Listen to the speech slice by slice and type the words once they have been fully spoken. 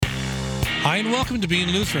Hi, and welcome to Being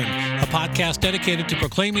Lutheran, a podcast dedicated to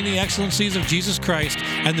proclaiming the excellencies of Jesus Christ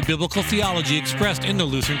and the biblical theology expressed in the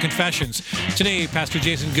Lutheran Confessions. Today, Pastor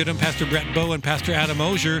Jason Goodham, Pastor Brett Bowe, and Pastor Adam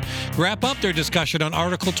Osier wrap up their discussion on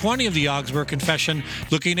Article 20 of the Augsburg Confession,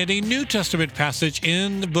 looking at a New Testament passage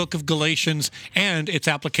in the book of Galatians and its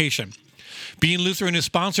application. Being Lutheran is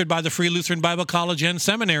sponsored by the Free Lutheran Bible College and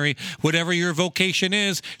Seminary. Whatever your vocation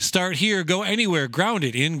is, start here, go anywhere,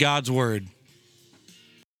 grounded in God's Word.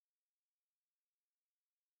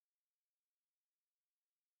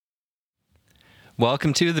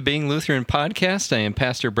 Welcome to the Being Lutheran podcast. I am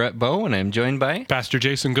Pastor Brett Bowe, and I'm joined by Pastor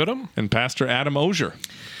Jason Goodham and Pastor Adam Osier.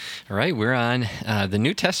 All right, we're on the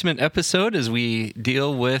New Testament episode as we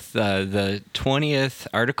deal with the 20th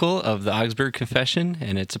article of the Augsburg Confession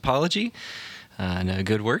and its apology on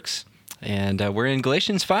good works. And we're in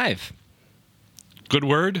Galatians 5. Good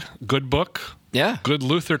word, good book. Yeah. Good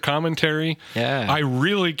Luther commentary. Yeah. I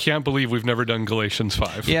really can't believe we've never done Galatians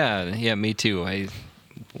 5. Yeah, me too.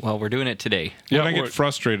 Well, we're doing it today. When I get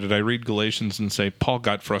frustrated, I read Galatians and say, Paul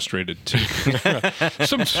got frustrated too.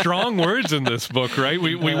 Some strong words in this book, right?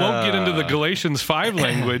 We won't get into the Galatians 5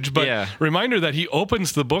 language, but reminder that he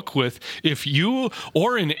opens the book with, if you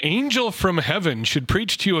or an angel from heaven should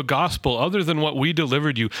preach to you a gospel other than what we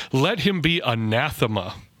delivered you, let him be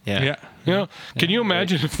anathema. Yeah. You know, can you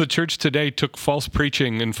imagine if the church today took false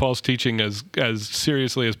preaching and false teaching as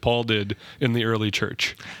seriously as Paul did in the early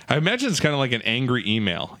church? I imagine it's kind of like an angry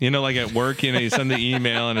email. You know, like at work, you send the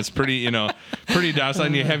email and it's pretty docile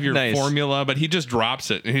and you have your formula, but he just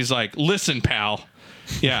drops it and he's like, listen, pal.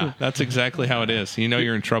 Yeah, that's exactly how it is. You know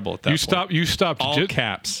you're in trouble at that point. You stopped all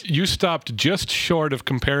caps. You stopped just short of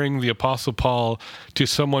comparing the Apostle Paul to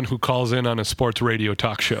someone who calls in on a sports radio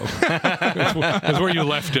talk show. That's where you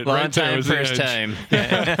left it. Long right time, there first time.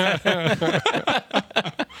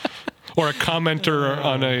 Or a commenter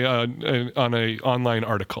on a online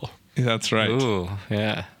article. That's right. Ooh,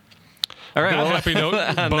 yeah. All right. Well, happy note,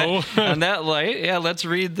 Bo. On that light, let's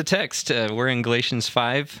read the text. We're in Galatians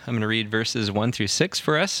 5. I'm going to read verses 1 through 6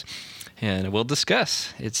 for us, and we'll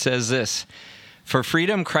discuss. It says this: For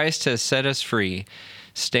freedom Christ has set us free.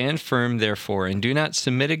 Stand firm, therefore, and do not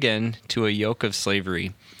submit again to a yoke of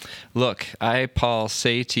slavery. Look, I, Paul,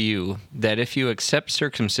 say to you that if you accept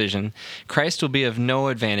circumcision, Christ will be of no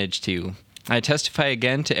advantage to you. I testify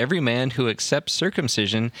again to every man who accepts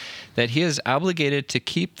circumcision that he is obligated to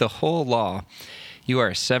keep the whole law. You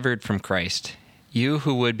are severed from Christ. You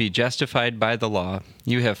who would be justified by the law,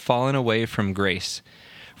 you have fallen away from grace.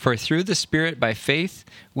 For through the Spirit by faith,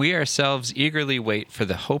 we ourselves eagerly wait for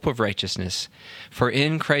the hope of righteousness. For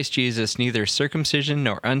in Christ Jesus neither circumcision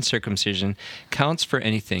nor uncircumcision counts for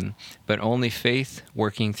anything, but only faith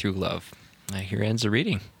working through love. Here ends the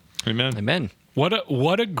reading. Amen. Amen.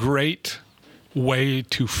 What a great way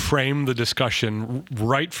to frame the discussion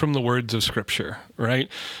right from the words of Scripture, right?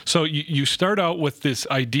 So you start out with this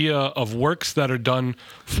idea of works that are done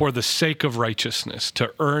for the sake of righteousness,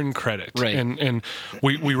 to earn credit. Right. And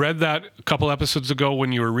we read that a couple episodes ago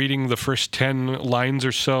when you were reading the first 10 lines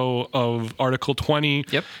or so of Article 20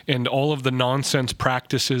 and all of the nonsense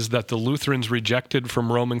practices that the Lutherans rejected from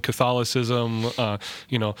Roman Catholicism,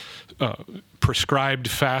 prescribed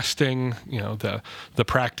fasting, the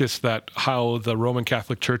practice that how the Roman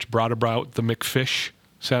Catholic Church brought about the McFish,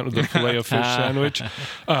 the filet of fish sandwich,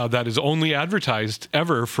 that is only advertised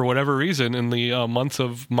ever for whatever reason in the months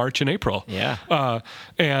of March and April.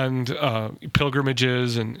 And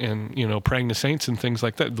pilgrimages and praying to saints and things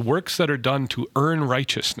like that. The works that are done to earn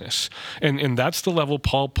righteousness, and that's the level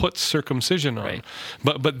Paul puts circumcision on. Right.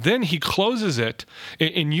 But then he closes it,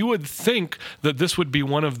 and you would think that this would be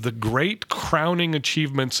one of the great crowning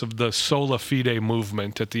achievements of the sola fide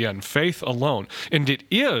movement at the end, faith alone, and it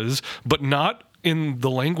is, but not in the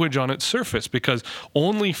language on its surface, because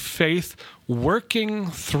only faith working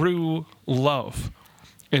through love.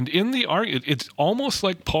 And in the argument, it's almost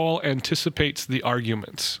like Paul anticipates the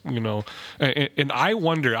arguments, And I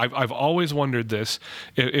wonder, I've always wondered this,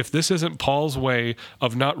 if this isn't Paul's way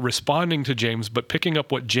of not responding to James, but picking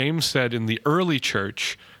up what James said in the early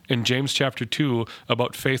church in James chapter 2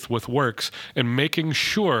 about faith with works, and making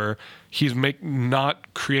sure he's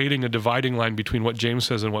not creating a dividing line between what James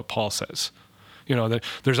says and what Paul says.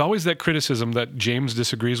 There's always that criticism that James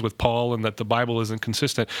disagrees with Paul and that the Bible isn't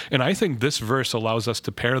consistent. And I think this verse allows us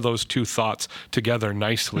to pair those two thoughts together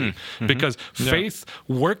nicely. Because faith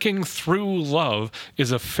working through love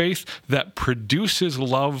is a faith that produces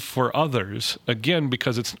love for others, again,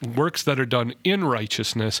 because it's works that are done in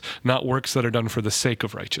righteousness, not works that are done for the sake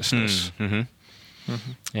of righteousness.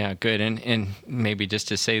 Yeah, good. And maybe just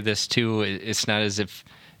to say this too, it's not as if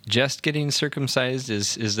just getting circumcised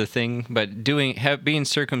is the thing, but being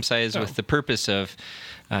circumcised with the purpose of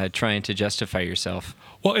trying to justify yourself.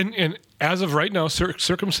 Well, and as of right now,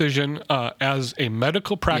 circumcision as a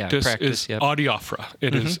medical practice is adiaphora.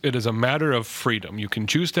 It is a matter of freedom. You can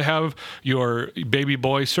choose to have your baby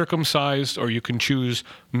boy circumcised, or you can choose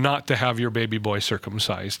not to have your baby boy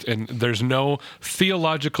circumcised. And there's no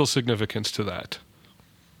theological significance to that.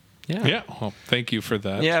 Yeah. Well, thank you for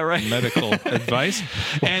that. Yeah, right. Medical advice.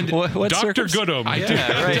 And what Dr. Goodham. I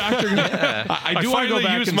do want to go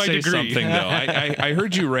back and say something, though. I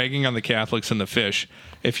heard you ragging on the Catholics and the fish.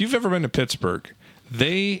 If you've ever been to Pittsburgh,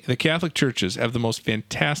 the Catholic churches have the most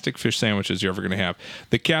fantastic fish sandwiches you're ever going to have.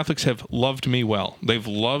 The Catholics have loved me well. They've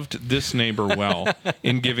loved this neighbor well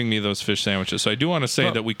in giving me those fish sandwiches. So I do want to say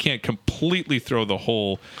that we can't completely throw the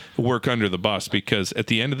whole work under the bus, because at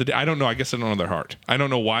the end of the day, I don't know. I guess I don't know their heart. I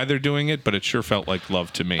don't know why they're doing it, but it sure felt like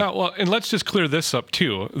love to me. Well, and let's just clear this up,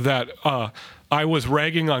 too, that I was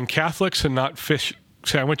ragging on Catholics and not fish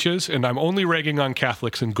sandwiches, and I'm only ragging on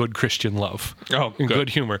Catholics in good Christian love, in good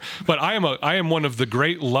humor. But I am one of the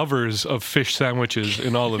great lovers of fish sandwiches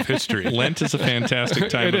in all of history. Lent is a fantastic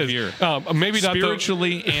time of year, maybe not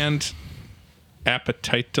spiritually and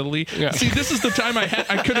appetitely. Yeah. See, this is the time I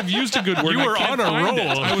could have used a good word. You were on a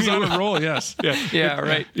roll. I was on a roll. Yes. Yeah.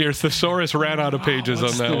 Right. Your thesaurus ran out of pages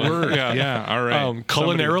on that word. Yeah. All right.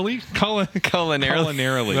 Culinarily.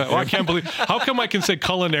 Culinarily. Well, I can't believe. How come I can say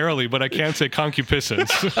culinarily, but I can't say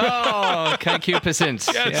concupiscence? Oh, concupiscence.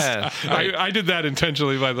 Yes. Yeah. Right. I did that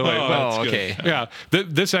intentionally, by the way. Oh, okay. Yeah.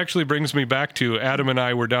 This actually brings me back to Adam and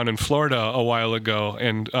I were down in Florida a while ago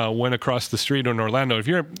and went across the street in Orlando. If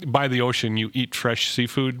you're by the ocean, you eat fresh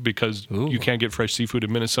seafood because you can't get fresh seafood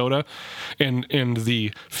in Minnesota, and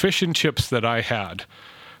the fish and chips that I had,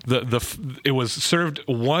 it was served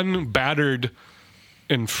one battered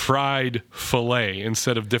and fried fillet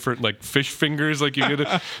instead of different like fish fingers like you get it.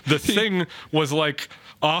 The thing was like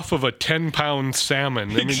off of a 10-pound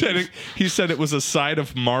salmon. He said it was a side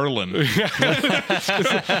of marlin. It's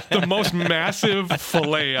the most massive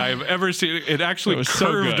fillet I've ever seen. It actually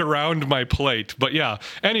curved around my plate. But yeah,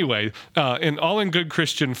 anyway, and all in good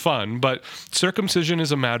Christian fun. But circumcision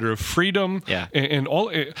is a matter of freedom and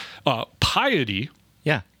all piety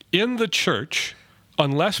in the church.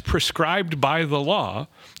 Unless prescribed by the law,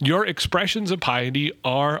 your expressions of piety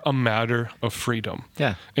are a matter of freedom.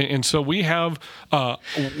 Yeah, and so we have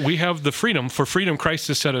the freedom. For freedom, Christ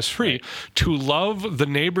has set us free to love the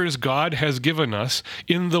neighbors God has given us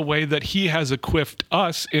in the way that He has equipped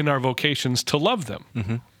us in our vocations to love them.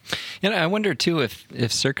 Mm-hmm. And I wonder too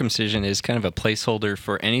if circumcision is kind of a placeholder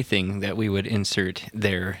for anything that we would insert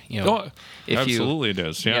there. Absolutely it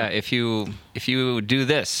is. Yeah. If you do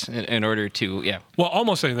this in order to Well,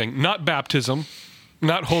 almost anything. Not baptism,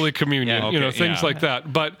 not Holy Communion. Things like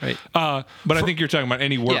that. But I think you're talking about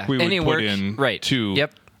any work we would put in to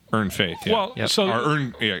earn faith. Yeah. Well,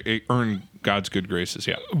 earn God's good graces.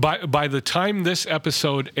 Yeah. By the time this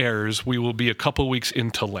episode airs, we will be a couple weeks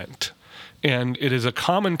into Lent. And it is a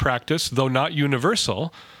common practice, though not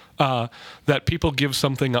universal, that people give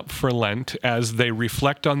something up for Lent as they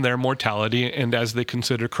reflect on their mortality and as they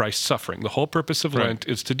consider Christ's suffering. The whole purpose of Lent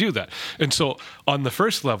is to do that. And so on the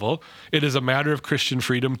first level, it is a matter of Christian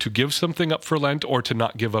freedom to give something up for Lent or to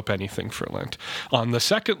not give up anything for Lent. On the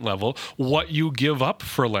second level, what you give up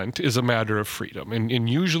for Lent is a matter of freedom. And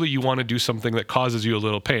usually you want to do something that causes you a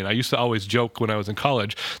little pain. I used to always joke when I was in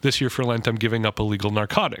college, this year for Lent, I'm giving up illegal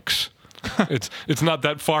narcotics. It's not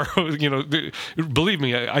that far, believe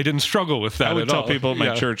me, I didn't struggle with that at all. I would tell people at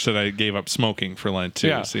my church that I gave up smoking for Lent too.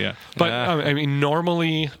 Yeah. So But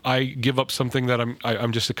normally I give up something that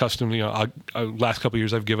I'm just accustomed to. Last couple of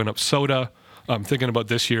years I've given up soda. I'm thinking about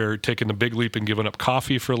this year taking the big leap and giving up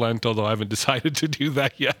coffee for Lent, although I haven't decided to do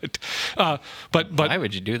that yet. But why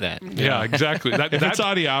would you do that? Yeah, exactly. If it's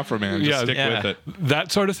adiaphora, man, just stick with it.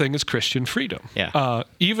 That sort of thing is Christian freedom. Yeah.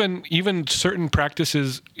 Even certain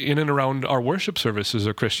practices in and around our worship services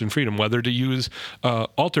are Christian freedom, whether to use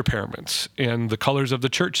altar paraments and the colors of the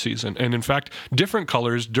church season, and in fact, different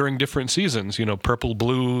colors during different seasons. Purple,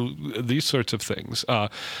 blue, these sorts of things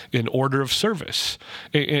in order of service.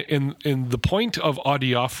 In the point of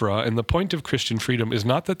adiaphora and the point of Christian freedom is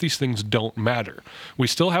not that these things don't matter. We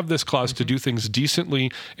still have this clause to do things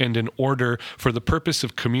decently and in order for the purpose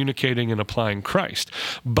of communicating and applying Christ.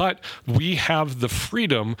 But we have the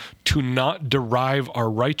freedom to not derive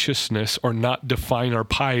our righteousness or not define our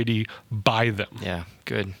piety by them. Yeah,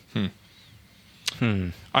 good.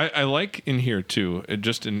 I like in here too,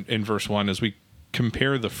 just in verse 1, as we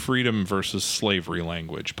compare the freedom versus slavery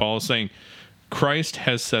language. Paul is saying, Christ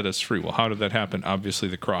has set us free. Well, how did that happen? Obviously,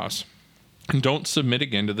 the cross. Don't submit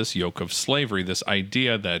again to this yoke of slavery, this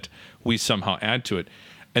idea that we somehow add to it.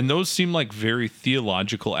 And those seem like very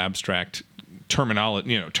theological, abstract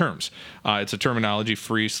terminology, terms. It's a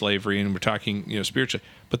terminology-free slavery, and we're talking, spiritually.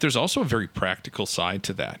 But there's also a very practical side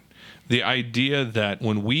to that. The idea that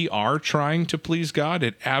when we are trying to please God,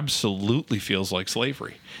 it absolutely feels like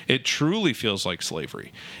slavery. It truly feels like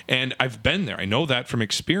slavery. And I've been there. I know that from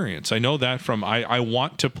experience. I know that from I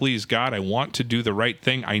want to please God. I want to do the right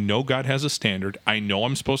thing. I know God has a standard. I know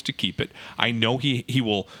I'm supposed to keep it. I know He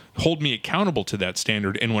will hold me accountable to that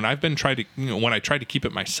standard. And when when I try to keep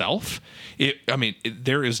it myself,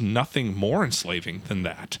 there is nothing more enslaving than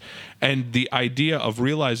that. And the idea of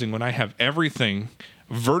realizing when I have everything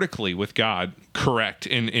vertically with God correct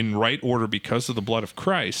in right order because of the blood of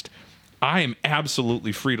Christ, I am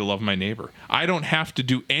absolutely free to love my neighbor. I don't have to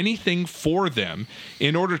do anything for them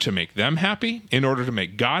in order to make them happy, in order to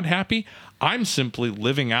make God happy. I'm simply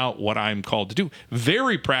living out what I'm called to do.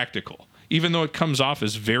 Very practical, even though it comes off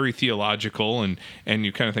as very theological and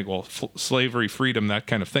you kind of think, well, slavery, freedom, that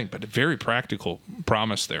kind of thing, but a very practical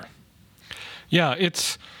promise there. Yeah,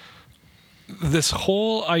 it's this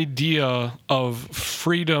whole idea of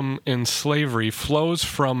freedom and slavery flows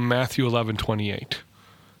from Matthew 11:28.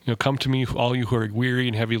 Come to me, all you who are weary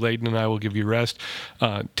and heavy laden, and I will give you rest.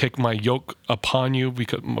 Take my yoke upon you,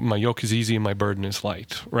 because my yoke is easy and my burden is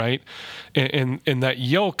light, right? And that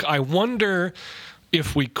yoke, I wonder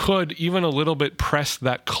if we could even a little bit press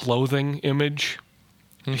that clothing image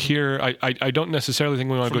here. I don't necessarily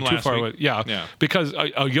think we want to go too far with yeah. Because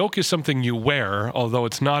a yoke is something you wear, although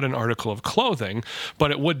it's not an article of clothing,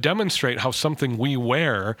 but it would demonstrate how something we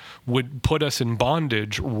wear would put us in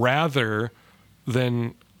bondage rather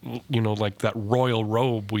than like that royal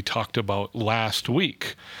robe we talked about last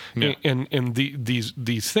week. Yeah. And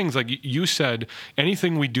these things, like you said,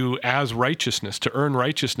 anything we do as righteousness, to earn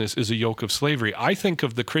righteousness, is a yoke of slavery. I think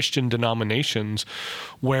of the Christian denominations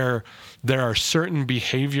where there are certain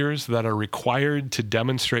behaviors that are required to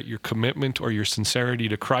demonstrate your commitment or your sincerity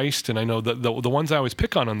to Christ. And I know that the ones I always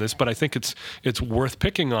pick on this, but I think it's worth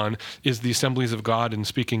picking on, is the Assemblies of God and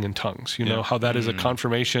speaking in tongues. How that is a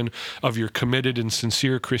confirmation of your committed and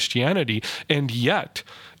sincere Christianity. And yet,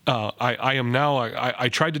 I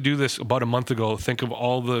tried to do this about a month ago, think of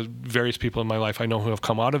all the various people in my life I know who have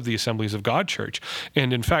come out of the Assemblies of God Church.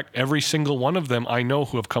 And in fact, every single one of them I know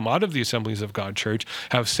who have come out of the Assemblies of God Church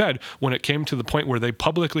have said when it came to the point where they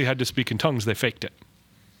publicly had to speak in tongues, they faked it.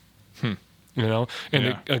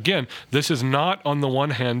 Again, this is not on the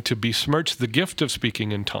one hand to besmirch the gift of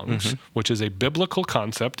speaking in tongues, which is a biblical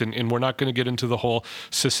concept, and we're not going to get into the whole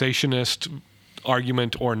cessationist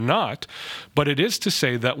argument or not, but it is to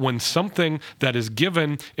say that when something that is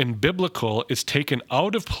given in biblical is taken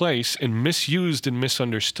out of place and misused and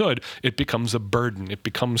misunderstood, it becomes a burden, it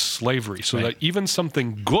becomes slavery, so that even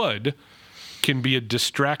something good can be a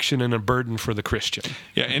distraction and a burden for the Christian.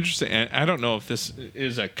 Yeah, interesting. And I don't know if this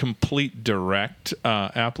is a complete direct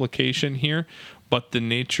application here, but the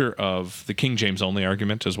nature of the King James only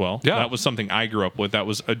argument as well. Yeah. That was something I grew up with. That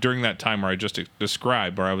was during that time where I just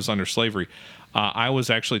described, where I was under slavery. I was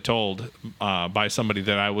actually told by somebody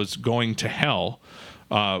that I was going to hell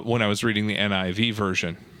when I was reading the NIV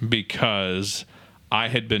version because I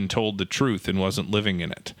had been told the truth and wasn't living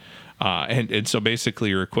in it. And so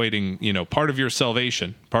basically you're equating, part of your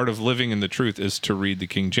salvation, part of living in the truth is to read the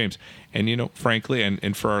King James. And, frankly,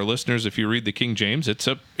 and for our listeners, if you read the King James, it's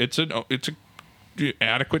a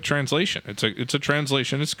adequate translation. It's a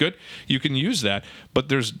translation. It's good. You can use that, but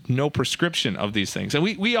there's no prescription of these things. And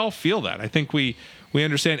we all feel that. I think we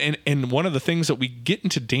understand. And one of the things that we get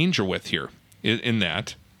into danger with here in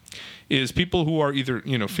that is people who are either,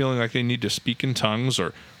 feeling like they need to speak in tongues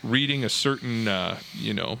or reading a certain,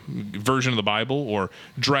 version of the Bible or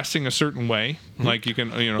dressing a certain way. Like you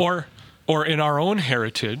can, Or in our own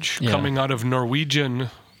heritage, coming out of Norwegian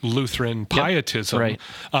Lutheran pietism, right.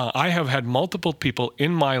 I have had multiple people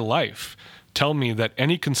in my life tell me that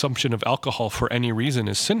any consumption of alcohol for any reason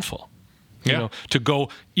is sinful. To go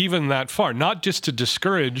even that far, not just to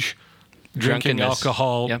discourage drinking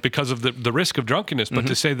alcohol because of the risk of drunkenness, but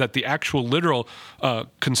to say that the actual literal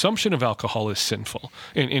consumption of alcohol is sinful.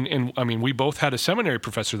 And I mean, we both had a seminary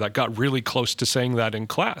professor that got really close to saying that in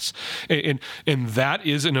class. And that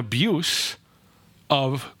is an abuse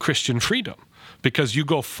of Christian freedom, because you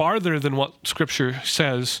go farther than what Scripture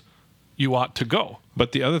says you ought to go.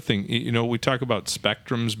 But the other thing, we talk about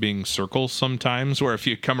spectrums being circles sometimes, where if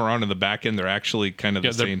you come around in the back end, they're actually kind of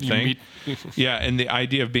the same thing. Yeah, and the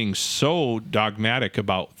idea of being so dogmatic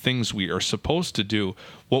about things we are supposed to do,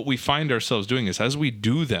 what we find ourselves doing is as we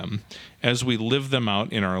do them, as we live them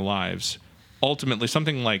out in our lives, ultimately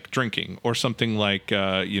something like drinking or something like,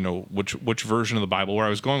 which version of the Bible, where I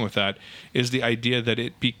was going with that is the idea that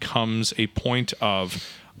it becomes a point of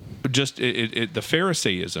just the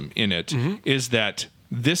Pharisaism in it is that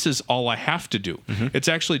this is all I have to do. It's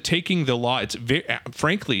actually taking the law. It's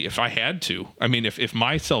frankly, if I had to, I mean, if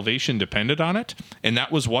my salvation depended on it, and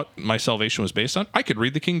that was what my salvation was based on, I could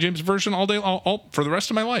read the King James Version all day, all for the rest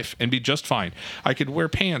of my life, and be just fine. I could wear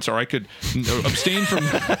pants, or I could abstain from.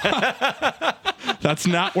 That's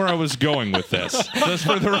not where I was going with this. Just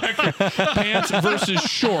for the record, pants versus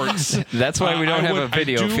shorts. That's why we don't have a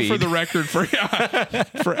video feed. For the record,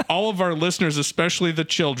 for all of our listeners, especially the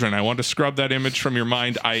children, I want to scrub that image from your mind.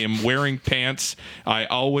 I am wearing pants. I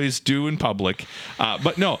always do in public.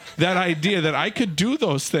 But no, that idea that I could do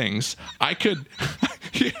those things, I could.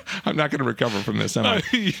 I'm not going to recover from this, am I?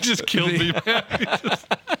 You just killed me, man.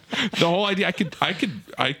 The whole idea,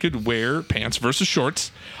 I could wear pants versus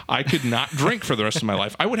shorts. I could not drink for the rest of my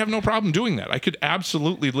life. I would have no problem doing that. I could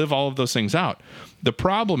absolutely live all of those things out. The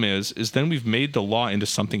problem is then we've made the law into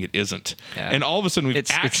something it isn't. Yeah. And all of a sudden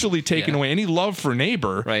we've actually taken away any love for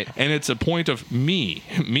neighbor. Right. And it's a point of me,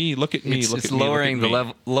 look at me, it's lowering the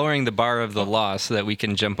level, lowering the bar of the law so that we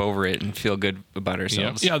can jump over it and feel good about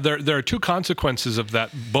ourselves. Yeah, there are two consequences of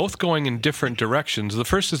that, both going in different directions. The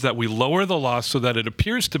first is that we lower the law so that it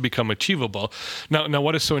appears to become achievable. Now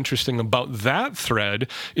what is so interesting about that thread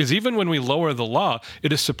is even when we lower the law,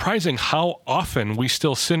 it is surprising how often we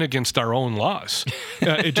still sin against our own laws.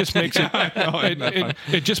 It just makes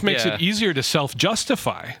it just makes it easier to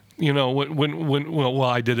self-justify. You know, when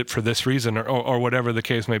I did it for this reason or whatever the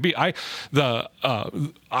case may be. I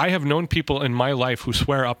have known people in my life who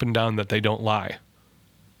swear up and down that they don't lie.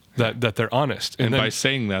 That they're honest. And then, by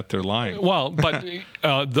saying that, they're lying. Well, but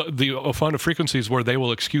the fund of frequencies where they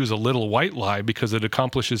will excuse a little white lie because it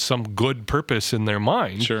accomplishes some good purpose in their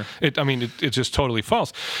mind. Sure. It's just totally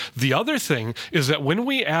false. The other thing is that when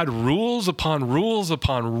we add rules upon rules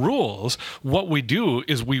upon rules, what we do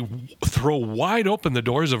is we throw wide open the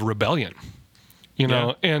doors of rebellion. You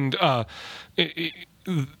know, and on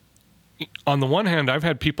the one hand, I've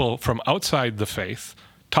had people from outside the faith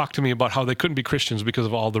talk to me about how they couldn't be Christians because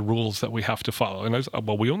of all the rules that we have to follow. And I was,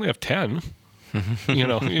 well, we only have 10,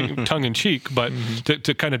 tongue in cheek, but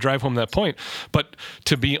to kind of drive home that point. But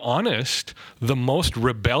to be honest, the most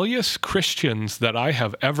rebellious Christians that I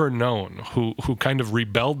have ever known who kind of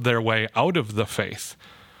rebelled their way out of the faith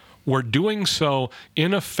were doing so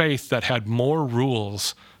in a faith that had more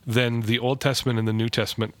rules than the Old Testament and the New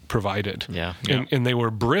Testament provided. Yeah. And they were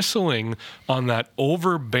bristling on that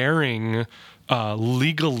overbearing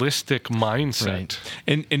legalistic mindset. Right.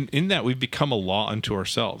 And in that, we've become a law unto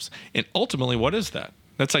ourselves. And ultimately, what is that?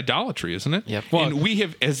 That's idolatry, isn't it? Yep. Well, and we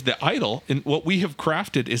have, as the idol, and what we have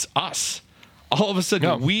crafted is us. All of a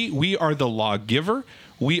sudden, we are the lawgiver.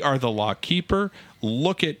 We are the law keeper.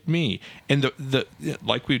 Look at me. And the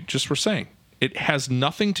like we just were saying, it has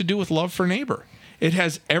nothing to do with love for neighbor. It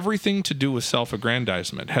has everything to do with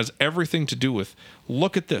self-aggrandizement. It has everything to do with,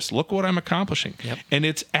 look at this. Look what I'm accomplishing. Yep. And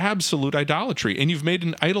it's absolute idolatry. And you've made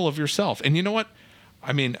an idol of yourself. And you know what?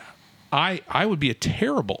 I mean, I would be a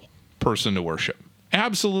terrible person to worship.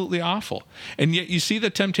 Absolutely awful. And yet you see the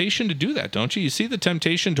temptation to do that, don't you? You see the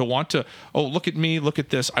temptation to want to, oh, look at me, look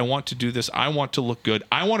at this. I want to do this. I want to look good.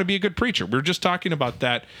 I want to be a good preacher. We were just talking about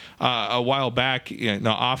that a while back,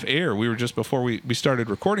 off air. We were just before we started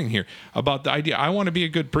recording here about the idea, I want to be a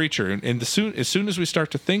good preacher. And as soon as we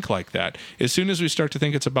start to think like that, as soon as we start to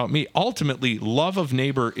think it's about me, ultimately love of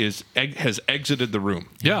neighbor has exited the room.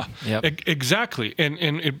 Yeah, Yep. Exactly.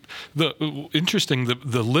 And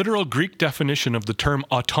the literal Greek definition of the term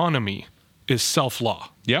autonomy is self-law.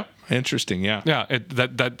 Yep. Interesting. Yeah. Yeah.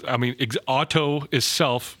 Auto is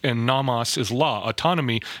self and nomos is law.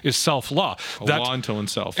 Autonomy is self-law. Law unto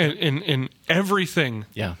oneself. And everything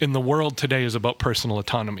in the world today is about personal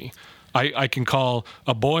autonomy. I can call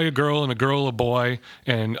a boy a girl and a girl a boy,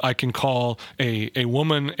 and I can call a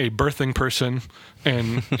woman a birthing person,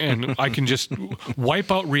 and I can just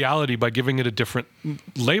wipe out reality by giving it a different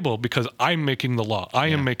label because I'm making the law. I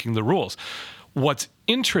am making the rules. What's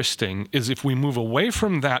interesting is if we move away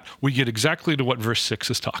from that, we get exactly to what verse 6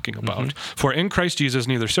 is talking about. For in Christ Jesus,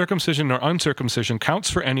 neither circumcision nor uncircumcision counts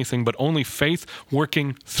for anything, but only faith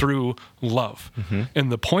working through love. And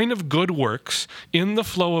the point of good works in the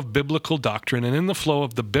flow of biblical doctrine and in the flow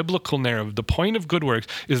of the biblical narrative, the point of good works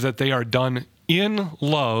is that they are done in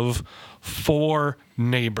love for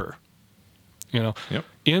neighbor.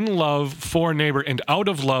 In love for neighbor and out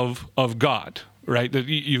of love of God. Right,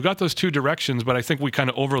 you've got those two directions, but I think we kind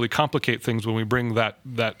of overly complicate things when we bring that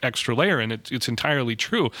extra layer in. It's entirely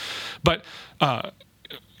true, but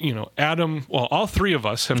Adam, well, all three of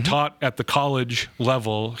us have taught at the college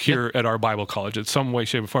level here at our Bible college in some way,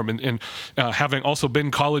 shape, or form. And having also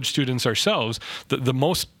been college students ourselves, the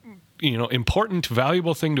most important,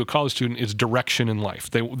 valuable thing to a college student is direction in life.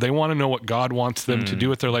 They want to know what God wants them to do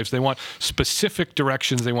with their lives. They want specific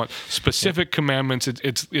directions. They want specific commandments.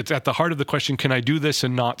 It's at the heart of the question, can I do this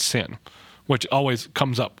and not sin? Which always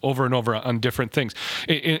comes up over and over on different things.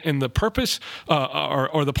 And the purpose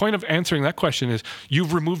or the point of answering that question is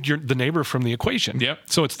you've removed the neighbor from the equation. Yep.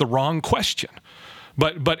 So it's the wrong question.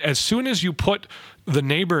 But as soon as you put the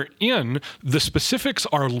neighbor in, the specifics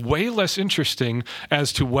are way less interesting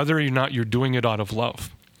as to whether or not you're doing it out of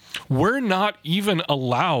love. We're not even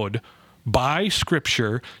allowed by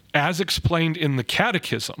Scripture, as explained in the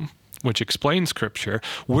Catechism, which explains Scripture,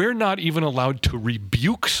 we're not even allowed to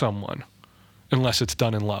rebuke someone unless it's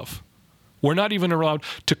done in love. We're not even allowed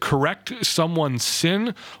to correct someone's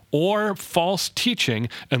sin or false teaching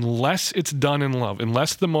unless it's done in love,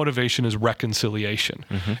 unless the motivation is reconciliation.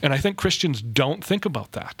 And I think Christians don't think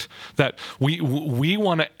about that we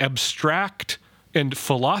want to abstract and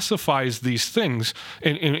philosophize these things.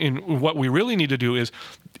 And what we really need to do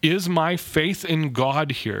is my faith in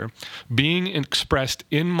God here being expressed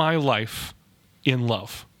in my life in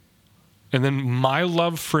love? And then my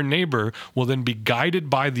love for neighbor will then be guided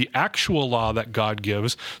by the actual law that God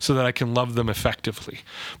gives so that I can love them effectively.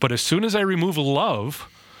 But as soon as I remove love,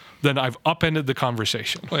 then I've upended the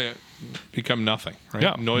conversation. Well, yeah, become nothing, right?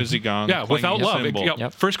 Yeah. Noisy gong. Yeah, without love.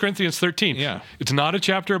 Cymbal. 1 Corinthians 13. Yeah. It's not a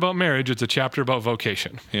chapter about marriage. It's a chapter about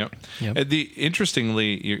vocation. Yep. Yep.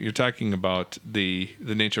 Interestingly, you're talking about the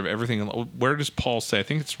nature of everything. Where does Paul say? I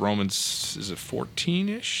think it's Romans, is it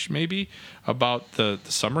 14-ish maybe, about the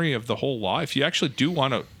summary of the whole law. If you actually do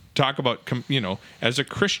want to talk about, as a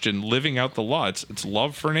Christian living out the law, it's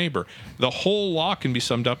love for neighbor. The whole law can be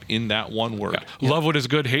summed up in that one word. Yeah. Love what is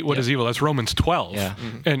good, hate what is evil. That's Romans 12. Yeah.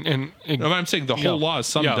 And No, I'm saying the whole law is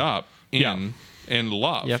summed up in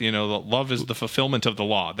love. Yep. The love is the fulfillment of the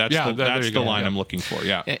law. That's the line I'm looking for.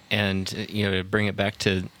 Yeah. And to bring it back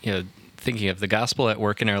to thinking of the gospel at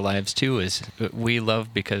work in our lives too, is we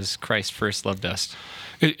love because Christ first loved us.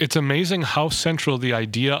 It's amazing how central the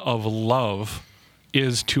idea of love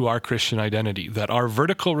is to our Christian identity, that our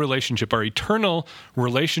vertical relationship, our eternal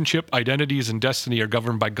relationship, identities, and destiny are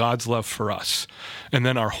governed by God's love for us. And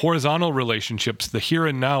then our horizontal relationships, the here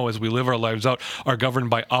and now as we live our lives out, are governed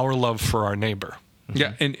by our love for our neighbor.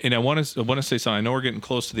 Yeah, and I want to say something. I know we're getting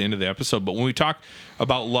close to the end of the episode, but when we talk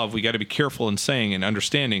about love, we got to be careful in saying and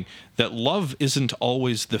understanding that love isn't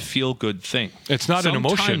always the feel-good thing. It's not an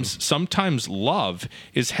emotion. Sometimes love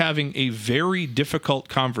is having a very difficult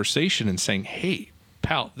conversation and saying, "Hey,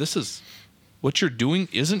 pal, this is what you're doing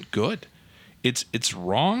isn't good. It's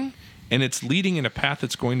wrong, and it's leading in a path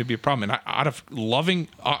that's going to be a problem. And out of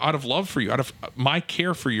love for you, out of my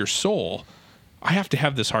care for your soul, I have to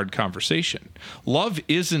have this hard conversation. Love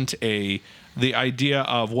isn't the idea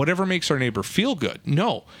of whatever makes our neighbor feel good.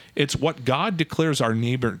 No, it's what God declares our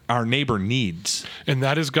neighbor needs, and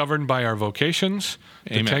that is governed by our vocations,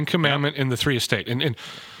 Amen. The Ten Commandment, and the Three Estate. And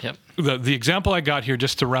Yep. the example I got here,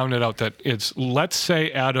 just to round it out, that it's, let's say,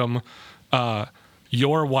 Adam,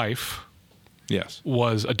 your wife yes,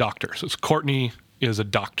 was a doctor. So it's Courtney is a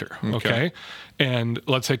doctor, okay? And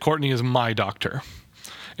let's say Courtney is my doctor.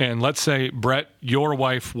 And let's say, Brett, your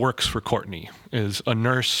wife works for Courtney, is a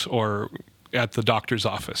nurse or at the doctor's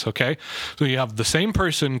office, okay? So you have the same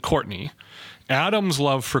person, Courtney. Adam's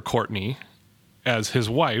love for Courtney as his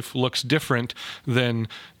wife looks different than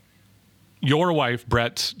your wife,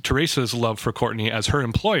 Brett, Teresa's love for Courtney as her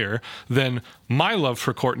employer, than my love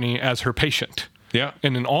for Courtney as her patient. Yeah.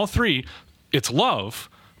 And in all three, it's love,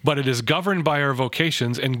 but it is governed by our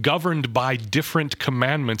vocations and governed by different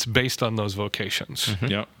commandments based on those vocations. Mm-hmm.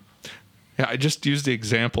 Yeah. Yeah, I just used the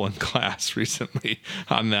example in class recently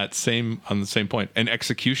on the same point. An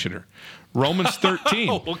executioner. Romans 13.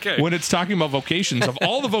 Okay. When it's talking about vocations, of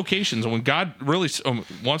all the vocations, and when God really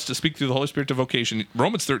wants to speak through the Holy Spirit to vocation,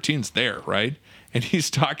 Romans 13's there, right? And he's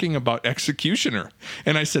talking about executioner.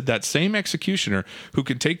 And I said that same executioner who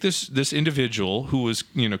could take this individual who was,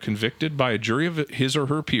 convicted by a jury of his or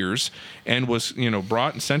her peers and was,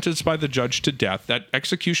 brought and sentenced by the judge to death, that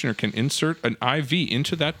executioner can insert an IV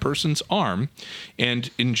into that person's arm and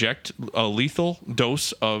inject a lethal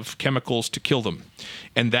dose of chemicals to kill them.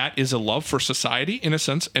 And that is a love for society, in a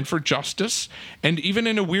sense, and for justice, and even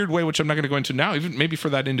in a weird way, which I'm not going to go into now, even maybe for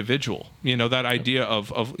that individual, that idea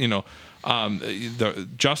of the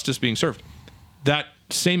justice being served. That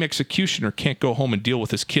same executioner can't go home and deal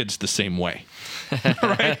with his kids the same way.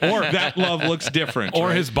 Right? Or that love looks different. Or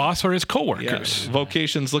right? his boss or his coworkers. Yeah.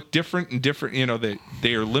 Vocations look different and different.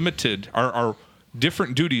 They are limited. Our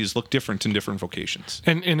different duties look different in different vocations.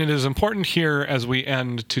 And it is important here as we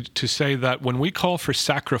end to say that when we call for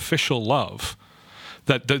sacrificial love,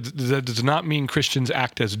 that does not mean Christians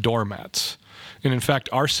act as doormats. And in fact,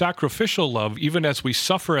 our sacrificial love, even as we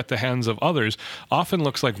suffer at the hands of others, often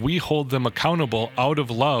looks like we hold them accountable out of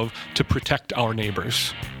love to protect our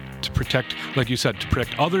neighbors. To protect, like you said, to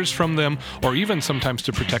protect others from them, or even sometimes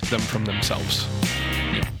to protect them from themselves.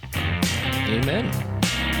 Amen.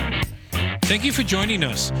 Thank you for joining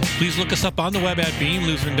us. Please look us up on the web at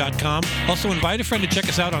beinglutheran.com. Also, invite a friend to check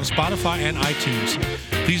us out on Spotify and iTunes.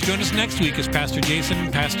 Please join us next week as Pastor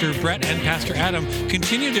Jason, Pastor Brett, and Pastor Adam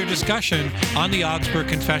continue their discussion on the Augsburg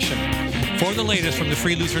Confession. For the latest from the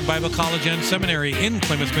Free Lutheran Bible College and Seminary in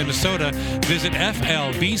Plymouth, Minnesota, visit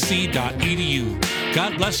flbc.edu.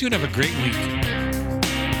 God bless you and have a great week.